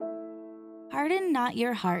Harden not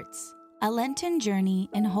your hearts, a Lenten journey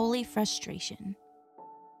in holy frustration.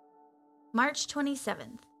 March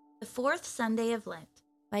 27th, the fourth Sunday of Lent,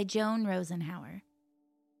 by Joan Rosenhauer.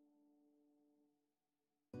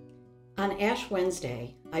 On Ash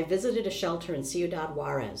Wednesday, I visited a shelter in Ciudad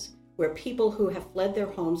Juarez, where people who have fled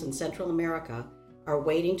their homes in Central America are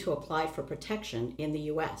waiting to apply for protection in the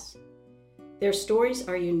U.S. Their stories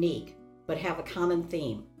are unique, but have a common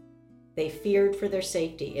theme. They feared for their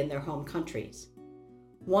safety in their home countries.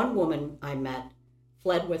 One woman I met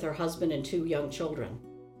fled with her husband and 2 young children.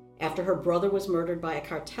 After her brother was murdered by a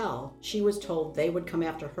cartel, she was told they would come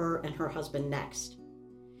after her and her husband next.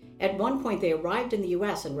 At one point, they arrived in the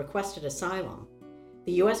U.S. and requested asylum.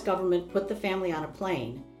 The U.S. government put the family on a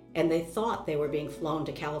plane, and they thought they were being flown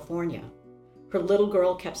to California. Her little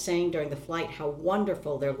girl kept saying during the flight how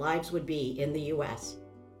wonderful their lives would be in the U.S.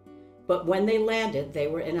 But when they landed, they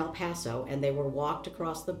were in El Paso, and they were walked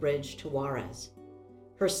across the bridge to Juarez.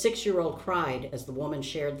 Her 6-year-old cried as the woman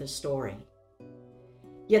shared the story.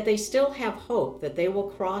 Yet they still have hope that they will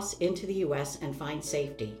cross into the U.S. and find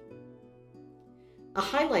safety. A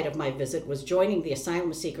highlight of my visit was joining the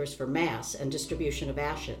asylum seekers for Mass and distribution of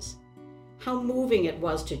ashes. How moving it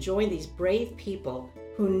was to join these brave people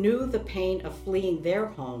who knew the pain of fleeing their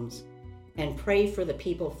homes and pray for the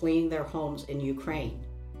people fleeing their homes in Ukraine.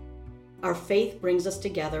 Our faith brings us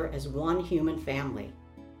together as one human family.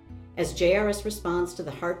 As JRS responds to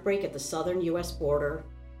the heartbreak at the southern U.S. border,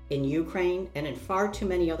 in Ukraine, and in far too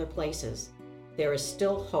many other places, there is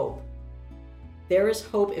still hope. There is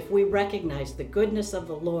hope if we recognize the goodness of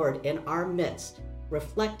the Lord in our midst,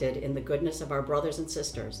 reflected in the goodness of our brothers and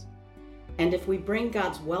sisters, and if we bring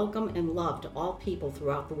God's welcome and love to all people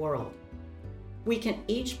throughout the world. We can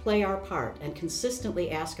each play our part and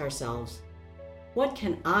consistently ask ourselves, what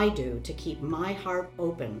can I do to keep my heart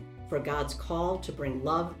open for God's call to bring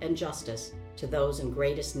love and justice to those in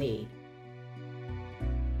greatest need?